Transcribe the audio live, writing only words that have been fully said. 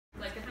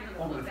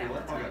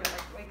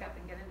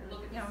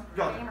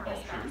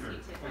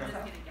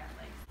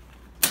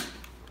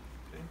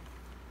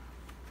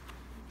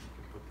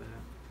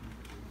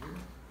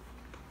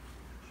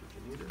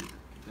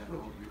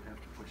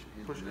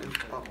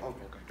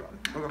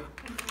Okay.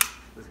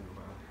 This can go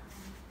back.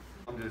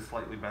 I'm just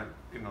slightly bent,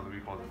 even though the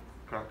viewport is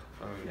correct.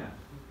 Yeah,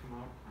 come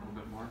out a little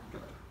bit more.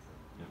 Got it.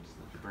 Yeah, just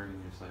let your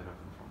bringing your side up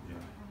in front of you.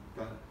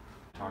 Got it.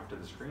 Talk to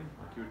the screen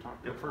like you would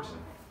talk to a person.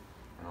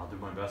 And I'll do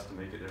my best to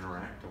make it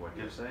interact to what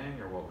you're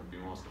saying or what would be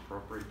most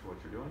appropriate to what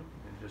you're doing,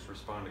 and just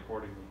respond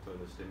accordingly to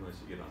the stimulus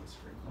you get on the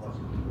screen.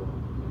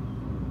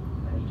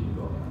 I need you to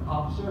go.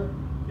 Officer,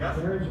 yes?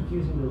 Aaron's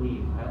refusing to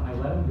leave. I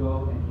let him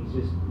go and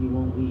he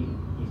won't leave.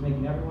 He's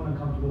making everyone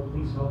uncomfortable.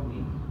 Please help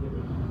me.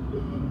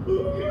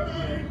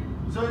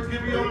 So it's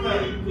gonna be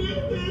okay.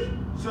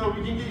 So we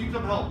can get you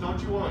some help, don't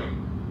you worry.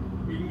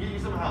 We can get you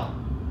some help.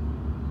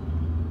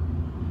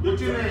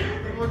 What's your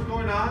name? Think what's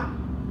going on?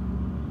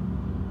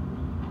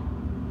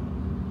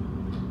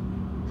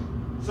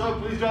 So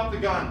please drop the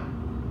gun.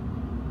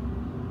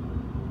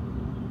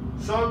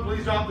 So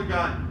please drop the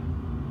gun.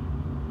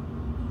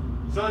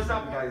 So I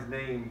stopped the guy's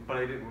name, but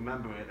I didn't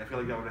remember it. I feel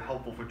like that would have been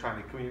helpful for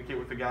trying to communicate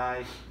with the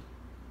guy.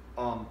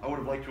 I would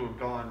have liked to have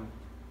gone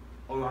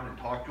around and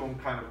talked to him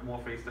kind of more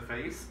face to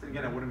face.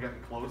 Again, I wouldn't have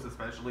gotten close,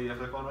 especially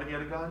after I found out he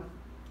had a gun.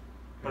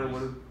 But it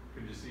would have.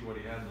 Could you see what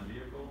he had in the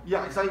vehicle?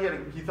 Yeah, I saw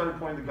he started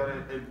pointing the gun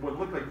at it. What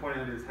looked like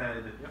pointing at his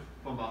head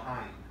from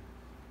behind.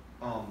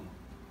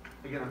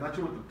 Again, I'm not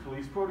sure what the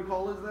police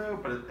protocol is there,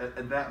 but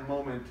at that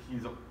moment,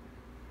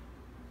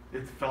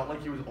 it felt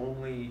like he was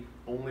only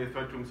a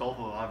threat to himself,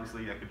 although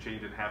obviously that could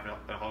change in half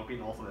a heartbeat,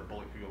 and also that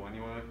bullet could go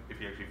anywhere if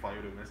he actually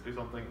fired or missed or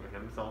something, or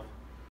hit himself.